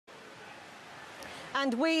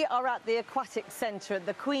And we are at the Aquatic Centre at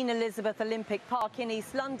the Queen Elizabeth Olympic Park in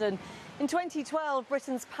East London. In 2012,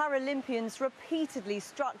 Britain's Paralympians repeatedly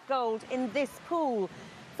struck gold in this pool.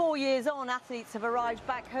 4 years on, athletes have arrived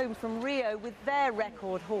back home from Rio with their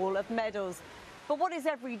record haul of medals. But what is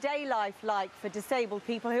everyday life like for disabled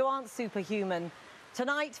people who aren't superhuman?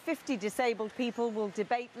 Tonight, 50 disabled people will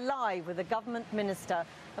debate live with a government minister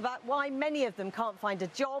about why many of them can't find a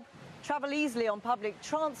job, travel easily on public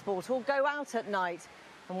transport or go out at night,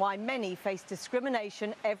 and why many face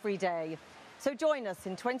discrimination every day. So join us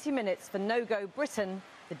in 20 minutes for No Go Britain,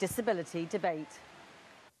 the disability debate.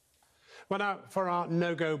 Well, now for our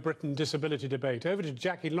No Go Britain disability debate, over to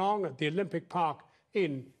Jackie Long at the Olympic Park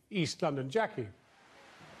in East London. Jackie.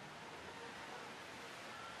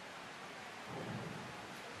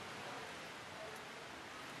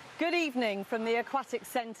 Good evening from the Aquatic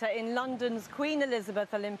Centre in London's Queen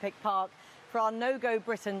Elizabeth Olympic Park for our No Go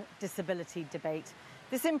Britain disability debate.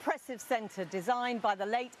 This impressive centre, designed by the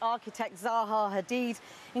late architect Zaha Hadid,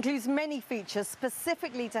 includes many features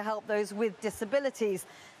specifically to help those with disabilities.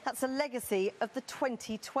 That's a legacy of the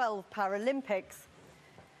 2012 Paralympics.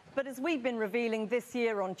 But as we've been revealing this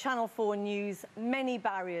year on Channel 4 News, many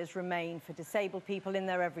barriers remain for disabled people in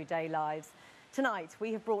their everyday lives. Tonight,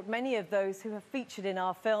 we have brought many of those who have featured in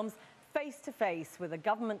our films face to face with a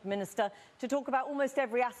government minister to talk about almost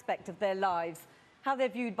every aspect of their lives, how they're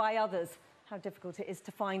viewed by others, how difficult it is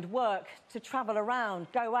to find work, to travel around,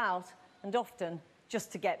 go out, and often just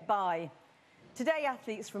to get by. Today,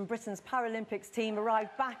 athletes from Britain's Paralympics team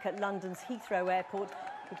arrived back at London's Heathrow Airport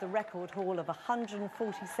with the record haul of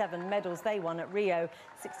 147 medals they won at Rio.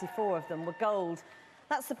 64 of them were gold.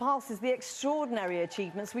 That surpasses the extraordinary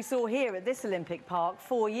achievements we saw here at this Olympic Park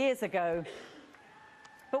 4 years ago.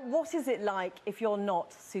 But what is it like if you're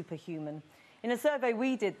not superhuman? In a survey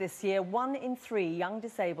we did this year, 1 in 3 young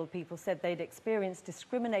disabled people said they'd experienced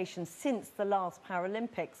discrimination since the last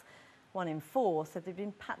Paralympics. 1 in 4 said they'd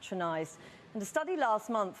been patronised. And a study last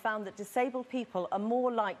month found that disabled people are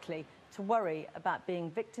more likely to worry about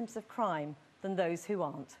being victims of crime than those who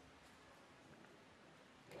aren't.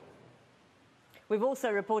 We've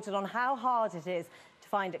also reported on how hard it is to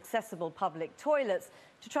find accessible public toilets,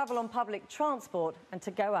 to travel on public transport and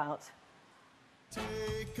to go out.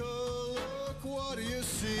 Take a look, what do you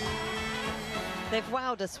see? They've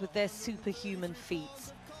wowed us with their superhuman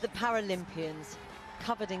feats, the Paralympians,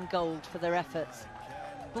 covered in gold for their efforts.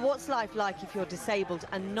 But what's life like if you're disabled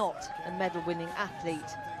and not a medal-winning athlete?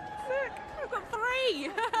 Look, I've got 3!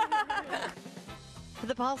 For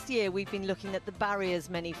the past year, we've been looking at the barriers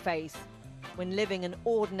many face when living an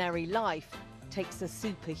ordinary life takes a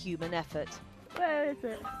superhuman effort. Where is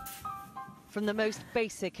it? From the most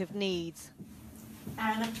basic of needs.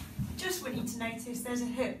 And I just want you to notice there's a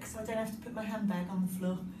hook, so I don't have to put my handbag on the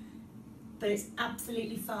floor. But it's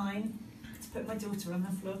absolutely fine to put my daughter on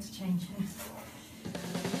the floor to change her.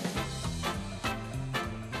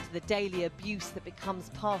 To the daily abuse that becomes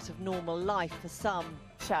part of normal life for some.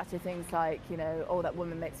 Shouty things like, you know, oh, that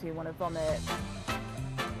woman makes me want to vomit.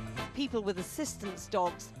 People with assistance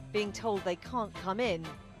dogs being told they can't come in.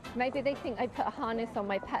 Maybe they think I put a harness on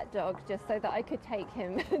my pet dog just so that I could take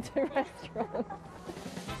him to restaurants.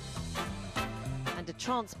 And a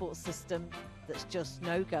transport system that's just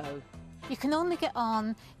no go. You can only get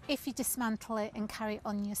on if you dismantle it and carry it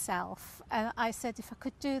on yourself. And I said if I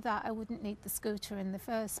could do that, I wouldn't need the scooter in the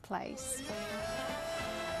first place.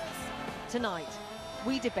 Tonight,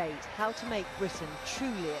 we debate how to make Britain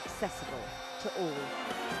truly accessible to all.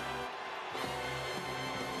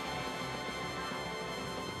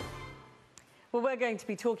 Well, we're going to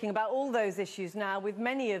be talking about all those issues now with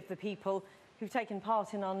many of the people who've taken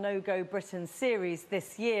part in our No Go Britain series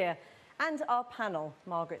this year. And our panel,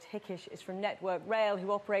 Margaret Hickish is from Network Rail,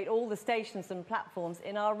 who operate all the stations and platforms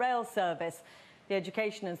in our rail service. The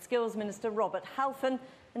Education and Skills Minister, Robert Halfon,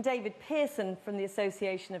 and David Pearson from the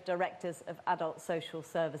Association of Directors of Adult Social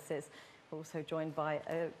Services. We're also joined by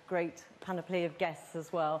a great panoply of guests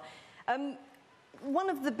as well.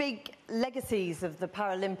 One of the big legacies of the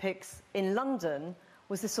Paralympics in London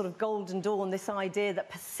was this sort of golden dawn, this idea that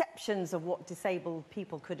perceptions of what disabled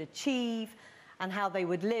people could achieve and how they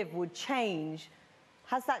would live would change.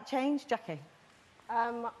 Has that changed, Jackie?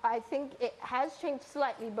 I think it has changed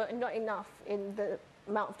slightly, but not enough in the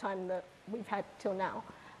amount of time that we've had till now.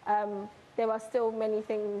 There are still many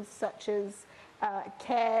things such as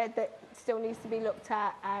care that still needs to be looked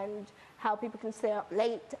at, and how people can stay up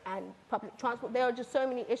late, and public transport. There are just so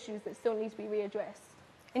many issues that still need to be readdressed.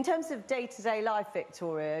 In terms of day-to-day life,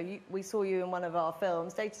 Victoria, we saw you in one of our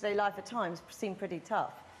films. Day-to-day life at times seemed pretty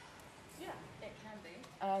tough. Yeah, it can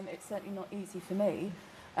be. It's certainly not easy for me.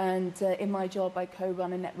 And in my job, I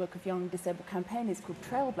co-run a network of young disabled campaigners called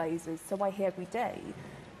Trailblazers. So I hear every day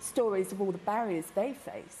stories of all the barriers they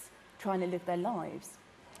face trying to live their lives.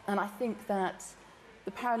 And I think that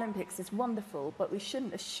the Paralympics is wonderful, but we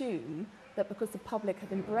shouldn't assume that because the public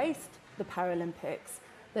have embraced the Paralympics,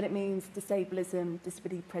 that it means disablism,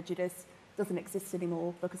 disability prejudice doesn't exist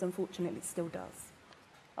anymore, because unfortunately it still does.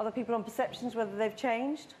 Other people on perceptions, whether they've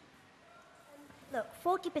changed? Look,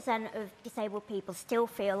 40% of disabled people still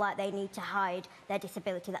feel like they need to hide their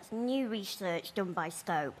disability. That's new research done by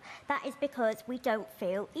Scope. That is because we don't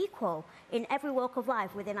feel equal. In every walk of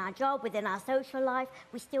life, within our job, within our social life,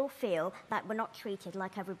 we still feel that we're not treated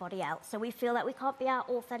like everybody else. So we feel that we can't be our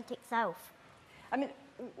authentic self. I mean,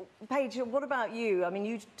 Paige, what about you? I mean,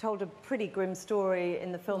 you told a pretty grim story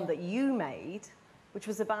in the film that you made, which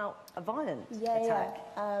was about a violent attack.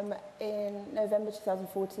 In November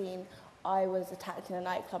 2014, I was attacked in a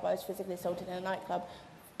nightclub. I was physically assaulted in a nightclub,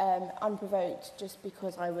 unprovoked, just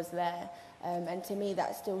because I was there. And to me,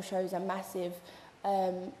 that still shows a massive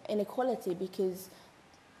inequality, because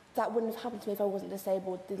that wouldn't have happened to me if I wasn't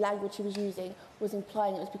disabled. The language he was using was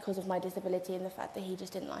implying it was because of my disability and the fact that he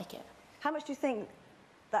just didn't like it. How much do you think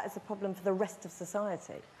that is a problem for the rest of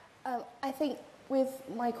society? I think with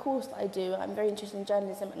my course that I do, I'm very interested in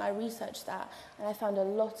journalism, and I researched that, and I found a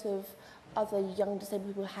lot of other young disabled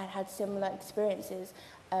people had similar experiences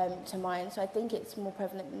to mine. So I think it's more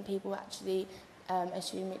prevalent than people actually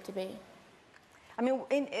assume it to be. I mean,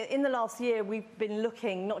 in the last year, we've been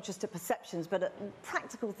looking not just at perceptions, but at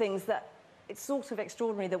practical things that it's sort of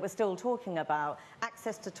extraordinary that we're still talking about.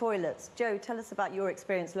 Access to toilets. Jo, tell us about your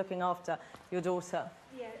experience looking after your daughter.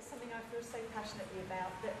 Yeah, it's something I feel so passionately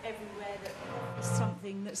about, that everywhere that is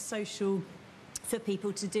something that's social for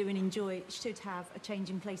people to do and enjoy should have a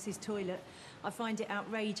changing places toilet. I find it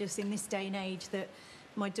outrageous in this day and age that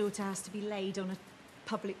my daughter has to be laid on a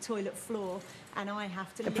public toilet floor, and I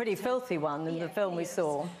have to... A pretty filthy one in the film we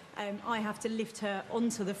saw. I have to lift her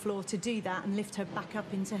onto the floor to do that and lift her back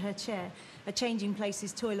up into her chair. A changing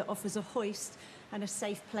places toilet offers a hoist and a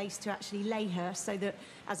safe place to actually lay her, so that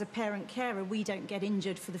as a parent carer we don't get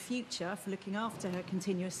injured for the future for looking after her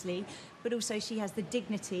continuously, but also she has the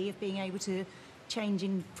dignity of being able to change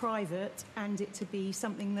in private and it to be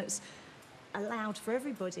something that's allowed for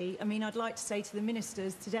everybody. I mean, I'd like to say to the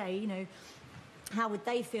ministers today, you know, how would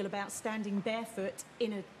they feel about standing barefoot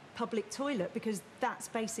in a public toilet? Because that's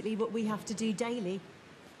basically what we have to do daily.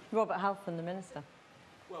 Robert Halfon, the Minister.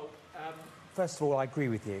 Well, first of all, I agree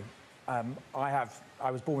with you. I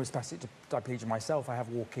was born with spastic diplegia myself. I have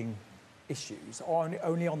walking issues.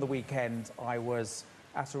 Only on the weekend, I was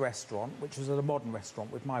at a restaurant, which was at a modern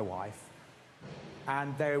restaurant with my wife.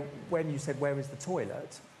 And when you said, where is the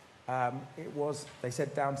toilet? They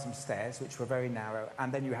said down some stairs, which were very narrow,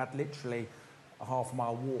 and then you had literally a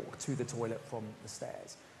half-mile walk to the toilet from the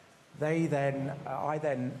stairs. I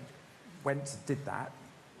then did that,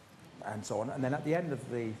 and so on, and then at the end of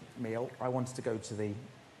the meal, I wanted to go to the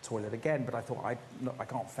toilet again, but I thought I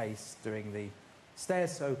can't face doing the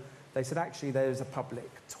stairs, so they said, actually, there's a public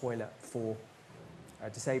toilet a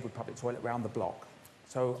disabled public toilet around the block.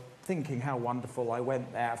 So thinking how wonderful, I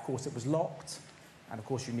went there. Of course, it was locked, and of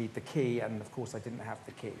course, you need the key, and of course, I didn't have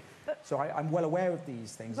the key. So I'm well aware of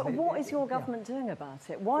these things. But what is your government doing about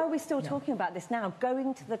it? Why are we still talking about this now,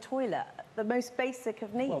 going to the toilet, the most basic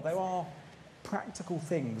of needs? Well, there are practical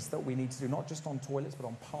things that we need to do, not just on toilets, but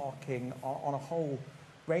on parking, on a whole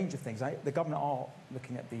range of things. The government are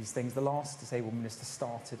looking at these things. The last disabled minister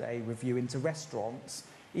started a review into restaurants.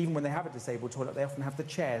 Even when they have a disabled toilet, they often have the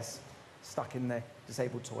chairs stuck in the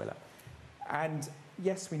disabled toilet. And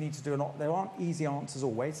yes, we need to do a lot. There aren't easy answers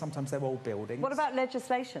always. Sometimes they're old buildings. What about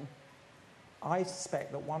legislation? I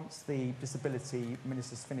suspect that once the disability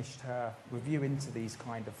minister's finished her review into these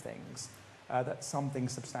kind of things, that something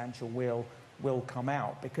substantial will come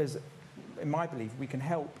out. Because, in my belief, we can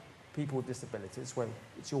help people with disabilities, whether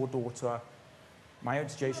it's your daughter, my own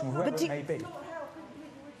situation, or whoever it may be. It's not helping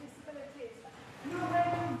people with disabilities. You're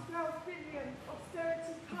making 12 billion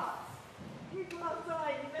austerity cuts. People are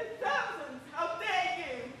dying in their thousands. How dare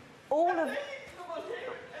you? How dare you come on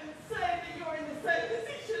here and say that you're in the same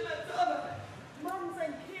position as other mums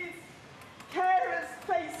and kids, carers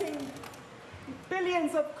facing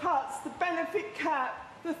billions of cuts, the benefit cap,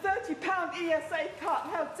 the £30 ESA cut.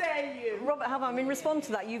 How dare you? Robert Halfon, I mean, respond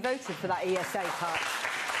to that. You voted for that ESA cut.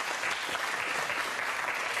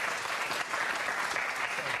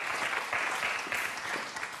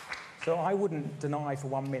 So I wouldn't deny for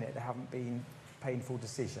 1 minute there haven't been painful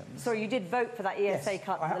decisions. Sorry, you did vote for that ESA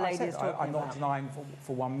cut that the lady is talking about. I'm not denying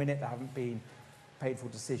for 1 minute there haven't been painful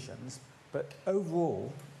decisions, but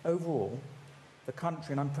overall, the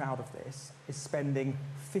country, and I'm proud of this, is spending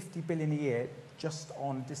 50 billion a year just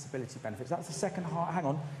on disability benefits. That's the second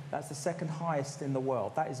that's the second highest in the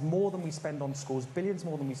world. That is more than we spend on schools, billions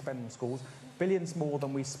more than we spend on schools, billions more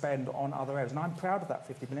than we spend on other areas. And I'm proud of that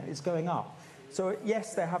 50 billion. It's going up. So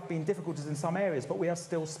yes, there have been difficulties in some areas, but we are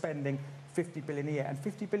still spending 50 billion a year. And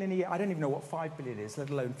 50 billion a year, I don't even know what 5 billion is, let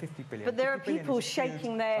alone 50 billion. But there are people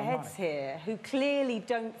shaking their heads here who clearly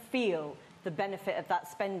don't feel the benefit of that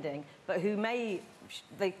spending, but who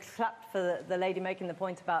they clapped for the lady making the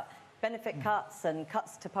point about benefit cuts and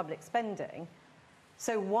cuts to public spending.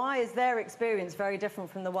 So why is their experience very different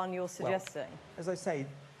from the one you're suggesting? Well, as I say,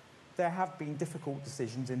 there have been difficult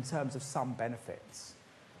decisions in terms of some benefits.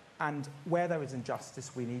 And where there is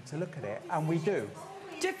injustice, we need to look at it, and we do.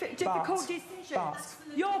 Difficult decisions.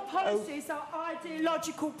 Your policies are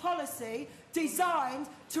ideological policy designed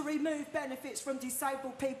to remove benefits from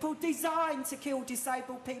disabled people, designed to kill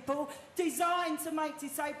disabled people, designed to make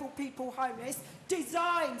disabled people homeless,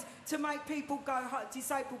 designed to make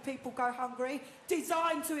disabled people go hungry,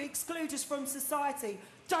 designed to exclude us from society.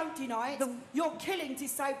 Don't deny it. You're killing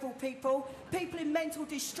disabled people. People in mental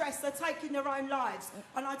distress are taking their own lives.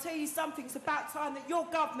 And I tell you something, it's about time that your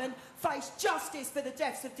government face justice for the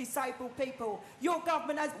deaths of disabled people. Your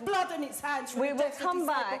government has blood on its hands for the deaths of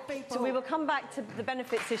disabled people. So we will come back to the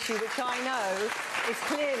benefits issue, which I know is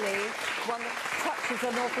clearly one that touches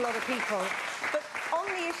an awful lot of people. But on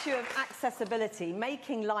the issue of accessibility,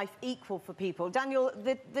 making life equal for people, Daniel,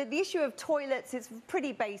 the issue of toilets is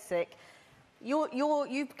pretty basic.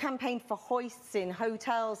 You've campaigned for hoists in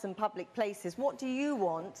hotels and public places. What do you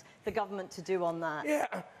want the government to do on that?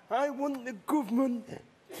 Yeah, I want the government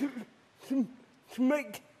to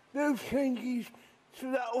make those changes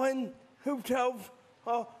so that when hotels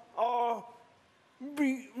are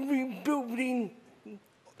rebuilding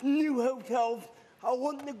new hotels, I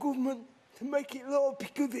want the government to make it law,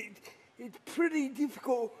 because it's pretty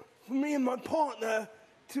difficult for me and my partner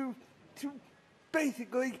to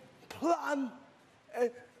basically plan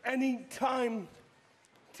any time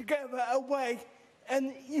together away,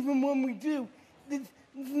 and even when we do, there's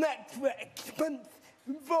an extra expense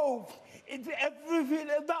involved. It's everything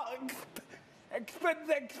about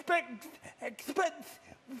expense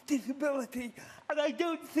with disability, and I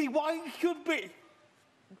don't see why it should be.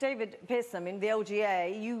 David Pearson, I mean, the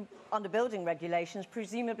LGA, you, under building regulations,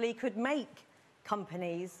 presumably could make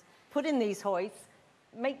companies put in these hoists,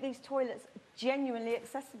 make these toilets genuinely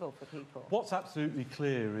accessible for people. What's absolutely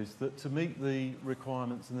clear is that to meet the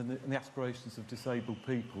requirements and the aspirations of disabled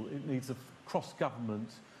people, it needs a cross-government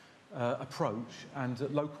approach, and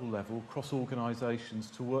at local level, cross-organisations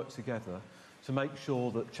to work together to make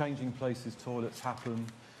sure that changing places toilets happen,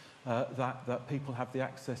 that people have the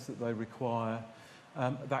access that they require,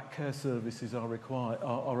 that care services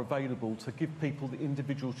are available to give people the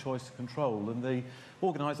individual choice of control. And the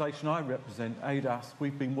organisation I represent, ADAS,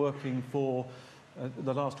 we've been working for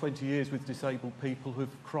the last 20 years with disabled people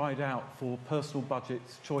who've cried out for personal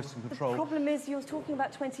budgets, choice and control. The problem is you're talking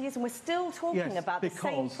about 20 years and we're still talking about the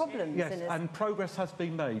same problems. Yes, and progress has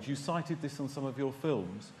been made. You cited this on some of your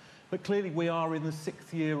films. But clearly we are in the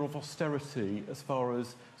 6th year of austerity as far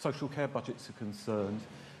as social care budgets are concerned.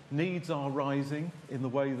 Needs are rising in the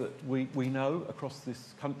way that we know across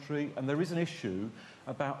this country, and there is an issue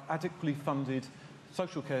about adequately funded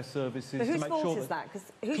social care services. But whose fault is that?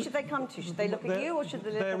 Because who should they come to? Should they look at you, or should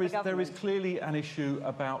they look at the government? There is clearly an issue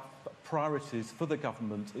about priorities for the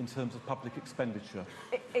government in terms of public expenditure.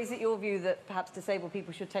 Is it your view that perhaps disabled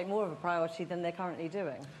people should take more of a priority than they're currently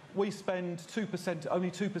doing? We spend 2%,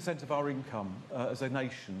 only 2% of our income as a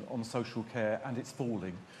nation on social care, and it's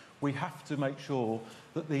falling. We have to make sure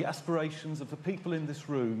that the aspirations of the people in this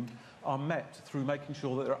room are met through making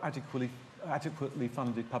sure that there are adequately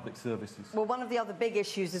funded public services. Well, one of the other big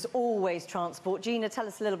issues is always transport. Gina, tell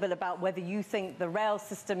us a little bit about whether you think the rail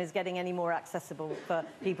system is getting any more accessible for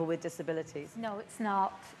people with disabilities. No, it's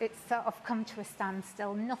not. It's sort of come to a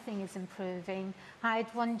standstill. Nothing is improving. I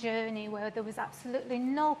had one journey where there was absolutely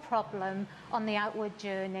no problem on the outward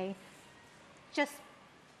journey. Just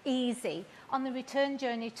easy. On the return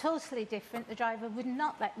journey, totally different. The driver would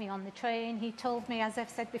not let me on the train. He told me, as I've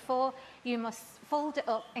said before, you must fold it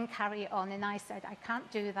up and carry it on. And I said, I can't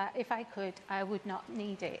do that. If I could, I would not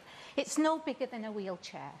need it. It's no bigger than a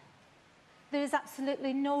wheelchair. There is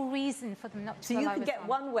absolutely no reason for them not to allow us on. So you can get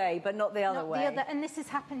one way, but not the other way. And this has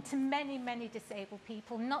happened to many, many disabled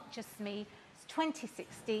people, not just me. It's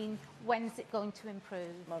 2016. When's it going to improve?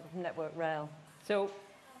 Network Rail. So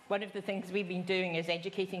one of the things we've been doing is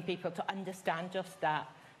educating people to understand just that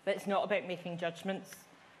it's not about making judgments.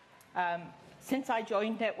 Since I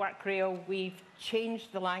joined Network Rail, we've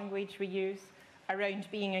changed the language we use. around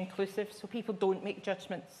being inclusive so people don't make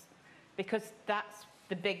judgments, because that's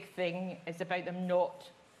the big thing, is about them not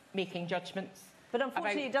making judgments. But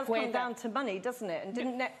unfortunately it does come down to money, doesn't it? And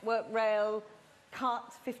didn't Network Rail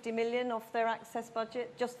cut 50 million off their access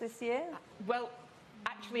budget just this year? Well,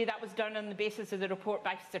 actually that was done on the basis of the report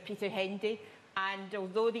by Sir Peter Hendy, and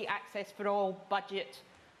although the Access for All budget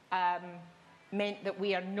meant that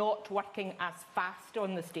we are not working as fast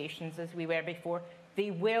on the stations as we were before,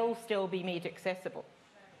 they will still be made accessible.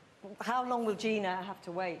 How long will Gina have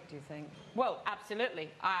to wait, do you think? Well, absolutely.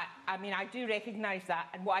 I mean, I do recognise that,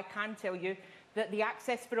 and what I can tell you, that the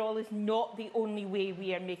Access for All is not the only way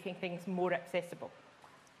we are making things more accessible.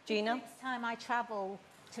 Gina? Next time I travel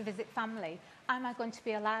to visit family, am I going to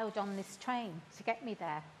be allowed on this train to get me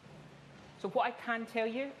there? So what I can tell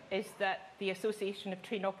you is that the Association of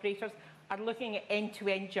Train Operators are looking at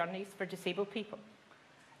end-to-end journeys for disabled people.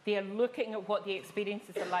 They are looking at what the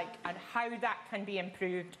experiences are like and how that can be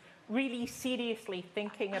improved, really seriously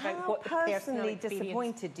thinking about what the personal experience... How personally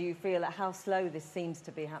disappointed do you feel at how slow this seems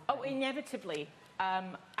to be happening? Oh, inevitably.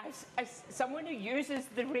 As someone who uses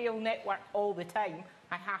the rail network all the time,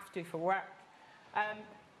 I have to for work.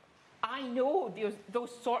 I know those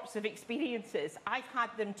sorts of experiences. I've had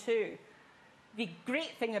them too. The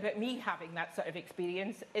great thing about me having that sort of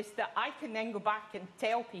experience is that I can then go back and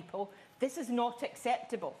tell people this is not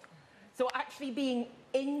acceptable. So actually being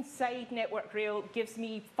inside Network Rail gives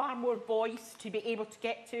me far more voice to be able to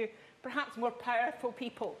get to perhaps more powerful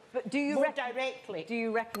people, but do you more directly. Do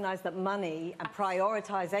you recognise that money and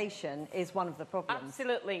prioritisation is one of the problems?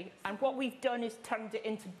 Absolutely. And what we've done is turned it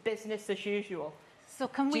into business as usual. So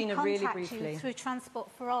can we Gina, contact really you through Transport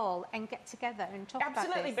for All and get together and talk about this?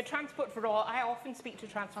 Absolutely, but Transport for All, I often speak to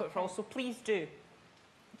Transport for All, so please do.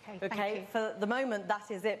 Okay, for the moment, that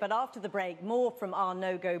is it. But after the break, more from our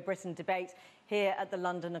No Go Britain debate here at the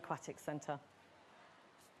London Aquatic Centre.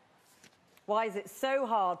 Why is it so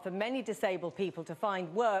hard for many disabled people to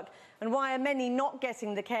find work? And why are many not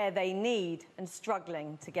getting the care they need and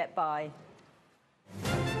struggling to get by?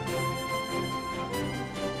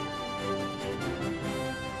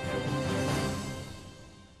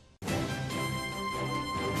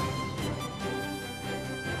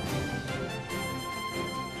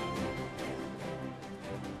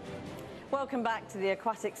 Welcome back to the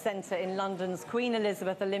Aquatic Centre in London's Queen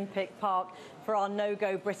Elizabeth Olympic Park for our No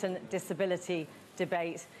Go Britain disability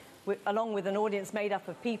debate. Along with an audience made up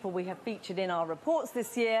of people we have featured in our reports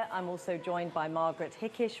this year, I'm also joined by Margaret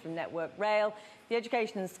Hickish from Network Rail, the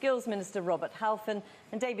Education and Skills Minister Robert Halfon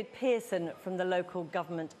and David Pearson from the Local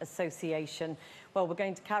Government Association. Well, we're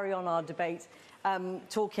going to carry on our debate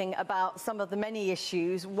talking about some of the many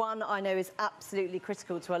issues. One I know is absolutely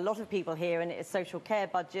critical to a lot of people here, and it is social care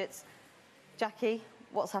budgets. Jackie,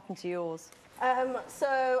 what's happened to yours?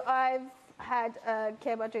 So I've had a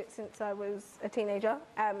care budget since I was a teenager,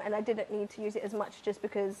 and I didn't need to use it as much just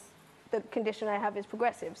because the condition I have is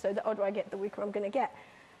progressive. So the older I get, the weaker I'm going to get.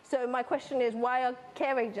 So my question is, why are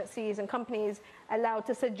care agencies and companies allowed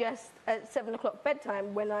to suggest at 7 o'clock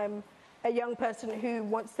bedtime when I'm a young person who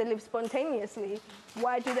wants to live spontaneously?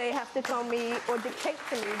 Why do they have to tell me or dictate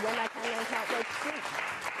to me when I can and can't go to sleep?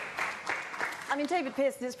 I mean, David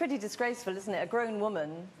Pearson, it's pretty disgraceful, isn't it? A grown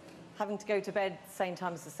woman having to go to bed at the same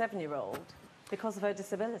time as a 7-year-old because of her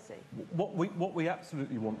disability. What we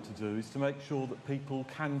absolutely want to do is to make sure that people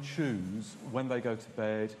can choose when they go to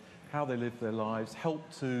bed, how they live their lives, help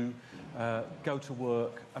to go to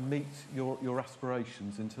work and meet your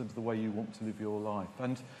aspirations in terms of the way you want to live your life.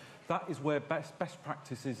 And that is where best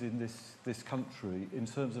practice is in this country in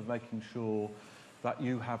terms of making sure that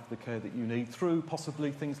you have the care that you need through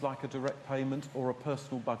possibly things like a direct payment or a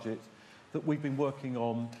personal budget that we've been working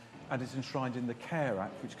on and is enshrined in the Care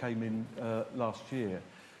Act, which came in last year.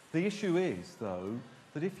 The issue is, though,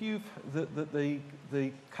 that if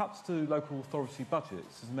the cuts to local authority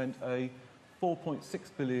budgets has meant a 4.6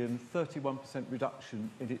 billion, 31%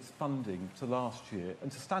 reduction in its funding to last year,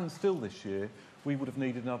 and to stand still this year, we would have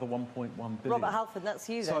needed another 1.1 billion. Robert Halfon, that's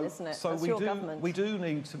you then, isn't it? That's your government. We do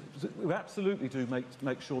need to, we absolutely do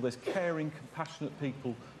make sure there's caring, compassionate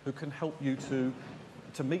people who can help you to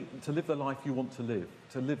live the life you want to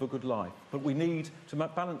live a good life. But we need to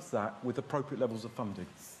balance that with appropriate levels of funding.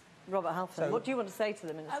 Robert Halfon, what do you want to say to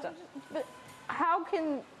the Minister? But how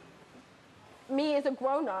can me as a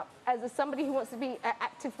grown-up, as somebody who wants to be an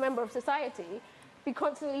active member of society, be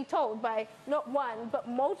constantly told by not one but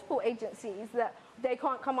multiple agencies that they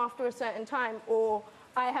can't come after a certain time, or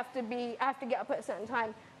I have to get up at a certain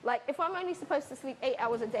time? Like, if I'm only supposed to sleep 8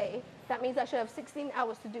 hours a day, that means I should have 16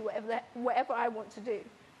 hours to do whatever I want to do.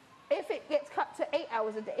 If it gets cut to 8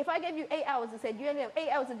 hours a day, if I gave you 8 hours and said you only have 8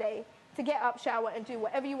 hours a day to get up, shower, and do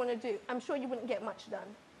whatever you want to do, I'm sure you wouldn't get much done.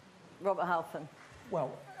 Robert Halfon.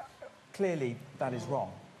 Well, clearly that is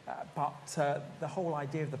wrong. But the whole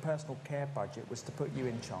idea of the personal care budget was to put you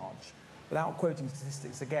in charge. Without quoting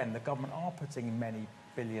statistics again, the government are putting many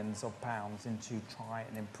billions of pounds into try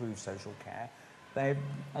and improve social care. They,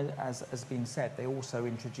 as has been said, they also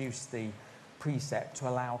introduced the precept to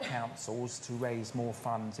allow councils to raise more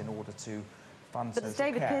funds in order to fund social care. But as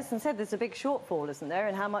David Pearson said, there's a big shortfall, isn't there,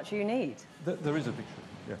 in how much you need? There is a big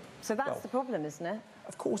shortfall, yeah. So that's the problem, isn't it?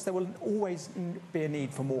 Of course, there will always be a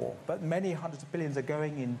need for more, but many hundreds of billions are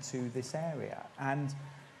going into this area. And,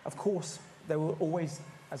 of course, there will always,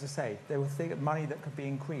 as I say, there will be money that could be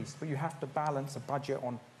increased, but you have to balance a budget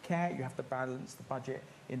on care, you have to balance the budget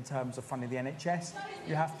in terms of funding the NHS,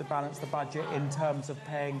 you have to balance the budget in terms of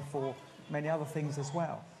paying for many other things as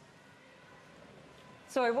well.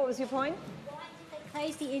 Sorry, what was your point?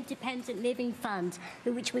 Close the Independent Living Fund,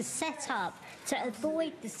 which was set up to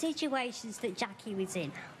avoid the situations that Jackie was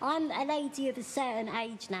in. I'm a lady of a certain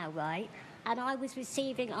age now, right? And I was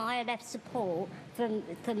receiving ILF support from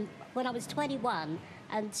when I was 21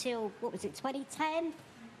 until, what was it, 2010?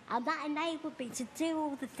 And that enabled me to do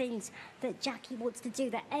all the things that Jackie wants to do,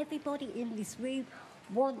 that everybody in this room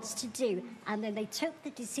wants to do. And then they took the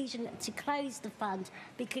decision to close the fund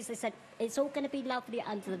because they said it's all going to be lovely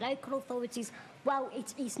under the local authorities. Well,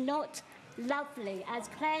 it is not lovely. As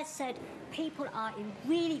Claire said, people are in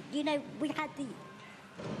really, you know, we had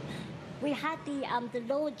the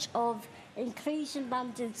launch of Inclusion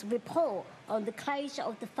London's report on the closure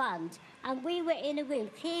of the fund, and we were in a room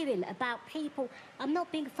hearing about people, I'm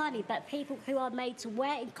not being funny, but people who are made to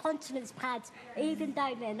wear incontinence pads even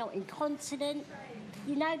though they're not incontinent.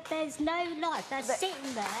 You know, there's no life. They're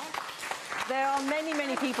sitting there. There are many,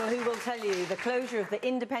 many people who will tell you the closure of the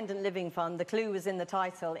Independent Living Fund, the clue was in the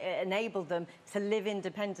title, it enabled them to live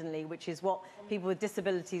independently, which is what people with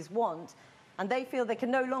disabilities want. And they feel they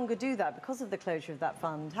can no longer do that because of the closure of that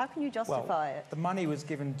fund. How can you justify it? The money was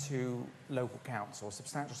given to local councils,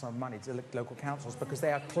 substantial sum of money to local councils, because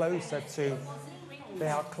they are closer to...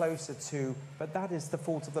 But that is the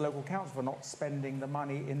fault of the local council for not spending the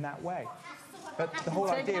money in that way. But the whole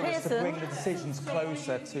idea is to bring the decisions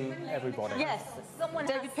closer to everybody. Yes,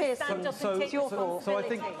 David Pearson, it's your fault. So I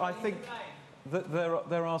think that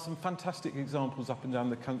there are some fantastic examples up and down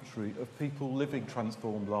the country of people living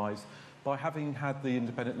transformed lives by having had the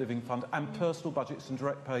Independent Living Fund and personal budgets and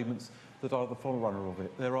direct payments that are the forerunner of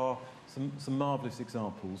it. There are some marvellous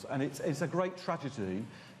examples, and it's a great tragedy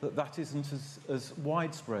that that isn't as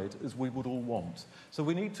widespread as we would all want. So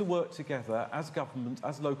we need to work together as government,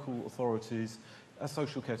 as local authorities, as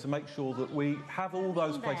social care, to make sure that we have all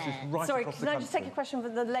those places right across the country. Sorry, can I just take a question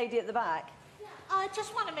from the lady at the back? I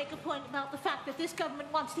just want to make a point about the fact that this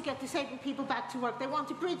government wants to get disabled people back to work. They want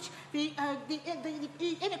to bridge the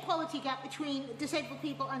inequality gap between disabled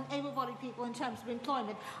people and able-bodied people in terms of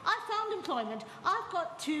employment. I found employment. I've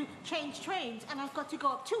got to change trains and I've got to go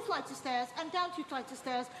up 2 flights of stairs and down 2 flights of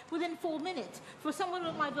stairs within 4 minutes. For someone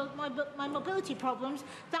with my mobility problems,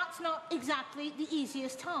 that's not exactly the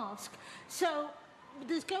easiest task. So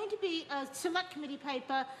there's going to be a select committee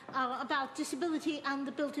paper about disability and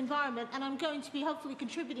the built environment, and I'm going to be hopefully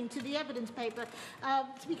contributing to the evidence paper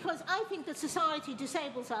because I think that society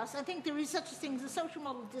disables us. I think there is such a thing as a social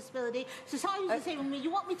model of disability. Society is disabling me.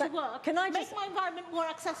 You want me to work. Can I make my environment more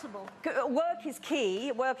accessible? Work is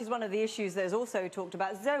key. Work is one of the issues that is also talked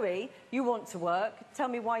about. Zoe, you want to work. Tell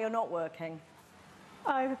me why you're not working.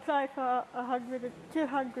 I've applied for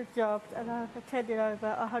 200 jobs and I've attended over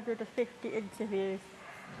 150 interviews,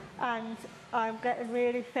 and I'm getting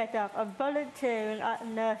really fed up. I'm volunteering at a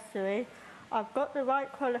nursery. I've got the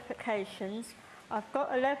right qualifications. I've got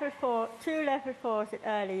 2 level 4s in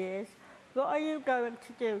early years. What are you going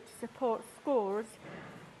to do to support schools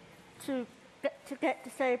to get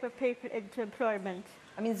disabled people into employment?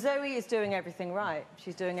 I mean, Zoe is doing everything right.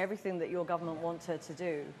 She's doing everything that your government wants her to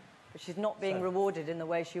do. But she's not being rewarded in the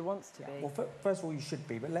way she wants to be. Well, first of all, you should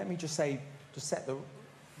be, but let me just say, to set the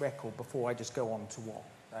record before I just go on to what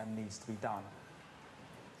needs to be done.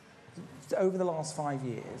 Over the last 5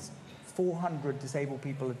 years, 400 disabled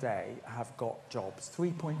people a day have got jobs.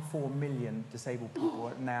 3.4 million disabled people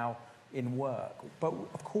are now in work. But,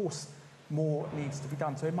 of course, more needs to be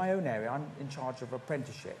done. So in my own area, I'm in charge of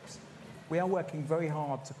apprenticeships. We are working very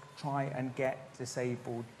hard to try and get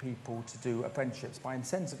disabled people to do apprenticeships by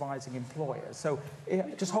incentivising employers. So,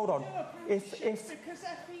 just hold on. Because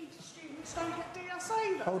FE students don't get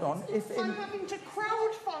DSA though. Hold on. I'm having to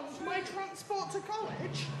crowdfund my transport to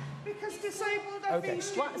college because disabled FE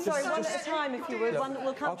students... Sorry, one at a time, if you would.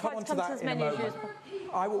 We'll try to come to as many of you as possible.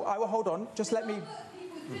 I will hold on. Just let me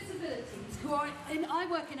with disabilities who are I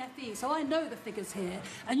work in FE, so I know the figures here,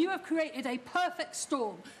 and you have created a perfect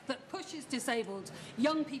storm that pushes disabled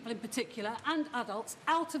young people in particular and adults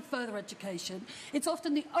out of further education. It's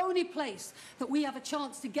often the only place that we have a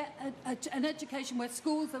chance to get an education where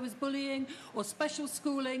schools there was bullying or special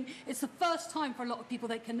schooling. It's the first time for a lot of people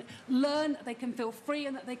they can learn, they can feel free,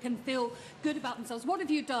 and that they can feel good about themselves. What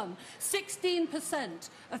have you done? 16%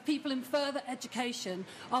 of people in further education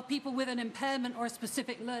are people with an impairment or a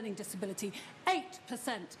specific learning disability.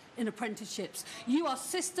 8% in apprenticeships. You are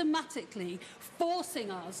systematically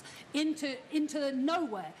forcing us into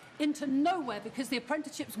nowhere, because the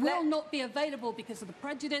apprenticeships will not be available because of the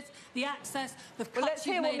prejudice, the access, the cuts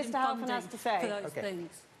you've made in funding for those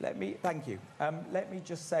things. Thank you. Let me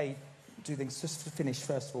just say two things, just to finish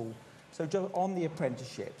first of all. So on the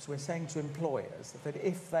apprenticeships, we're saying to employers that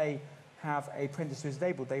if they have an apprentice who is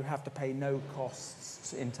disabled, they have to pay no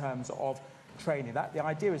costs in terms of training. The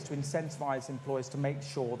idea is to incentivise employers to make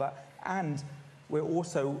sure that, and we're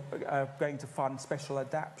also going to fund special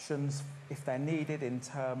adaptations if they're needed in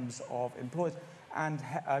terms of employers, and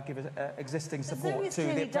give existing support to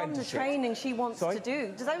the apprenticeship. Done the training she wants to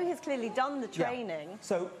do. Zoe has clearly done the training. Yeah.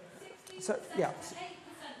 So yeah.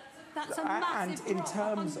 That's a massive and in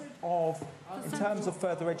terms of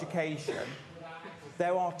further education,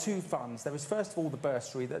 there are two funds. There is first of all the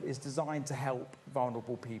bursary that is designed to help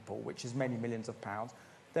vulnerable people, which is many millions of pounds.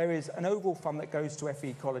 There is an overall fund that goes to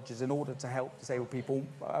FE colleges in order to help disabled people,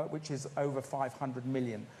 which is over £500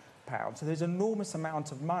 million. So there's an enormous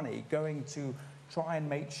amount of money going to try and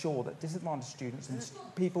make sure that disadvantaged students and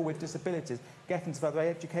people with disabilities get into further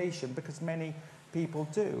education, because many people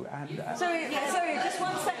do. And Zoe, just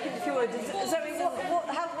 1 second, if you would. Zoe,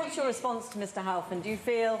 what's your response to Mr. Halfon? Do you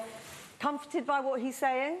feel comforted by what he's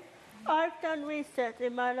saying? I've done research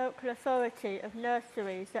in my local authority of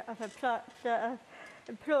nurseries that have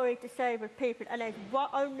employed disabled people, and there's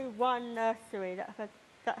only one nursery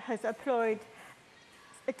that has employed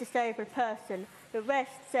a disabled person. The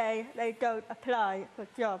rest say they don't apply for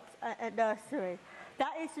jobs at nursery.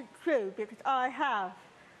 That isn't true, because I've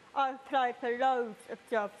applied for loads of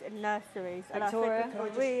jobs in nurseries, and Victoria, I think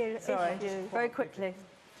it's a real issue. Very quickly.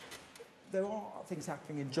 There are things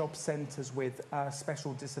happening in job centres with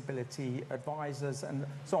special disability advisors and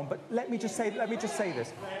so on. But let me just say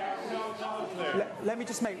this. Let me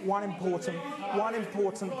just make one important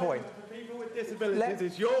point. People with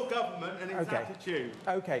disabilities is your government and its attitude.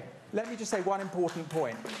 Okay. Let me just say one important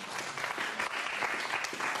point.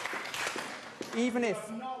 Even if...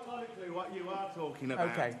 That's not logically what you are talking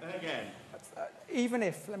about. Okay. Again.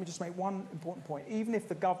 Let me just make one important point, even if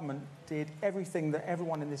the government did everything that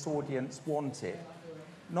everyone in this audience wanted,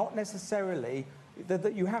 not necessarily,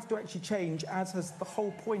 that you have to actually change, as has the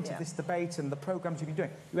whole point of this debate and the programmes you've been doing,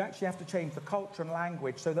 you actually have to change the culture and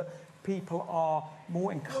language so that people are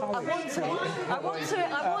more encouraged I want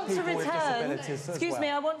to return. Excuse me,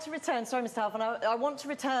 I want to return. Sorry, Mr. Halfon. I want to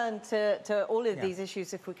return to all of these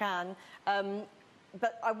issues if we can.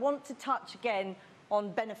 But I want to touch again on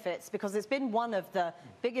benefits, because it's been one of the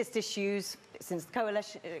biggest issues since the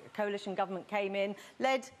coalition government came in,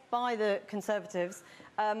 led by the Conservatives,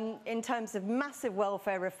 in terms of massive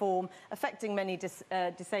welfare reform affecting many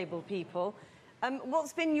disabled people.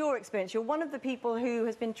 What's been your experience? You're one of the people who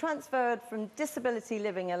has been transferred from disability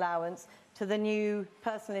living allowance to the new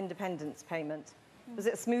personal independence payment. Was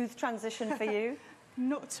it a smooth transition for you?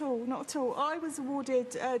 Not at all, not at all. I was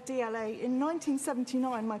awarded DLA in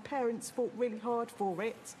 1979. My parents fought really hard for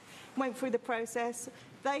it, went through the process.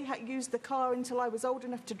 They had used the car until I was old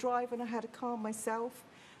enough to drive, and I had a car myself.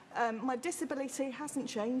 My disability hasn't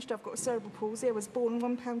changed. I've got cerebral palsy. I was born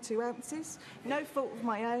 1 pound 2 ounces, no fault of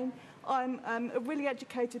my own. I'm a really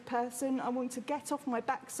educated person. I want to get off my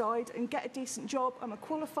backside and get a decent job. I'm a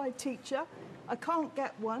qualified teacher. I can't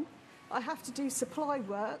get one. I have to do supply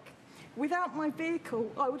work. Without my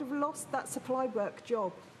vehicle, I would have lost that supply work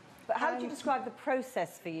job. But how would you describe the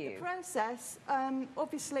process for you? The process,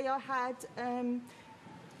 obviously I had,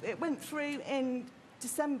 it went through in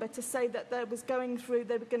December to say that they were going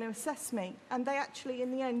to assess me. And they actually,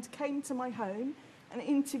 in the end, came to my home and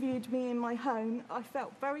interviewed me in my home. I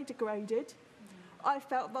felt very degraded. I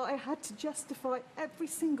felt that I had to justify every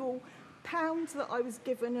single pound that I was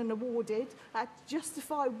given and awarded. I had to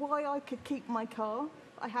justify why I could keep my car.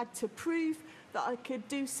 I had to prove that I could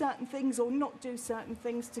do certain things or not do certain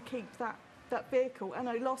things to keep that vehicle, and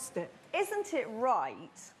I lost it. Isn't it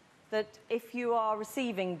right that if you are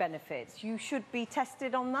receiving benefits, you should be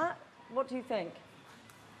tested on that? What do you think?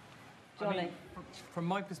 Johnny? I mean, from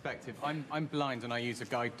my perspective, I'm blind and I use a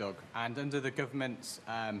guide dog, and under the government's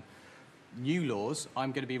new laws,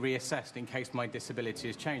 I'm going to be reassessed in case my disability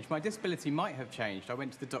has changed. My disability might have changed. I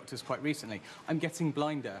went to the doctors quite recently. I'm getting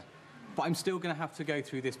blinder, but I'm still going to have to go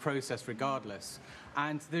through this process regardless.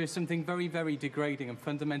 And there is something very, very degrading and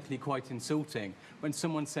fundamentally quite insulting when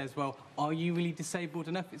someone says, well, are you really disabled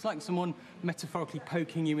enough? It's like someone metaphorically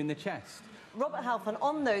poking you in the chest. Robert Halfon,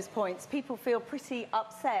 on those points, people feel pretty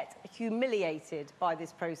upset, humiliated by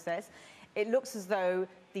this process. It looks as though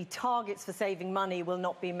the targets for saving money will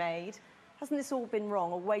not be made. Hasn't this all been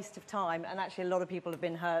wrong, a waste of time, and actually a lot of people have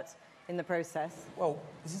been hurt in the process? Well,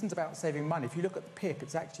 this isn't about saving money. If you look at the PIP,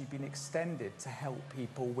 it's actually been extended to help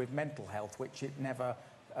people with mental health, which it never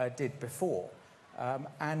did before.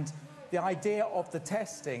 And the idea of the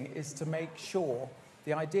testing is to make sure,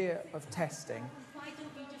 the idea of testing... Why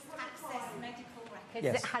don't we just access medical records?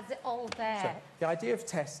 Yes. It has it all there. So, the idea of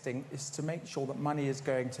testing is to make sure that money is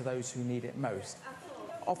going to those who need it most.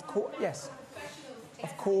 Of course, yes.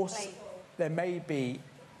 Of course, there may be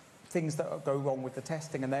things that go wrong with the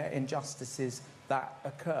testing and there are injustices that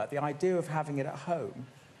occur. The idea of having it at home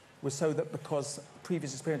was so that because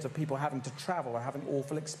previous experience of people having to travel or having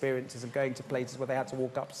awful experiences of going to places where they had to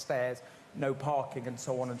walk upstairs, no parking and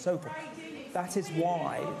so on and so forth. That is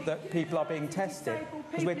why that people are being tested,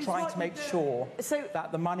 because we're trying to make sure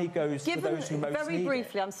that the money goes to those who most need it. Very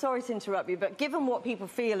briefly, I'm sorry to interrupt you, but given what people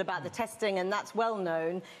feel about the testing, and that's well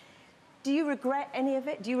known, do you regret any of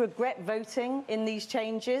it? Do you regret voting in these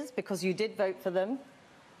changes because you did vote for them?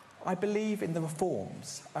 I believe in the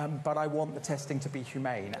reforms, but I want the testing to be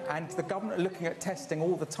humane. And the government are looking at testing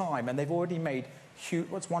all the time, and they've already made huge...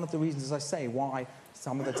 What's one of the reasons, as I say, why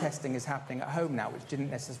some of the testing is happening at home now, which didn't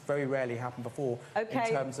necessarily very rarely happen before in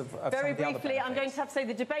terms of very some of the other briefly, I'm going to have to say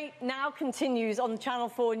the debate now continues on the Channel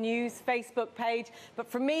 4 News Facebook page. But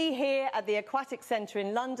from me here at the Aquatic Centre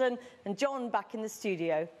in London, and John back in the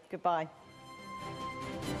studio, goodbye.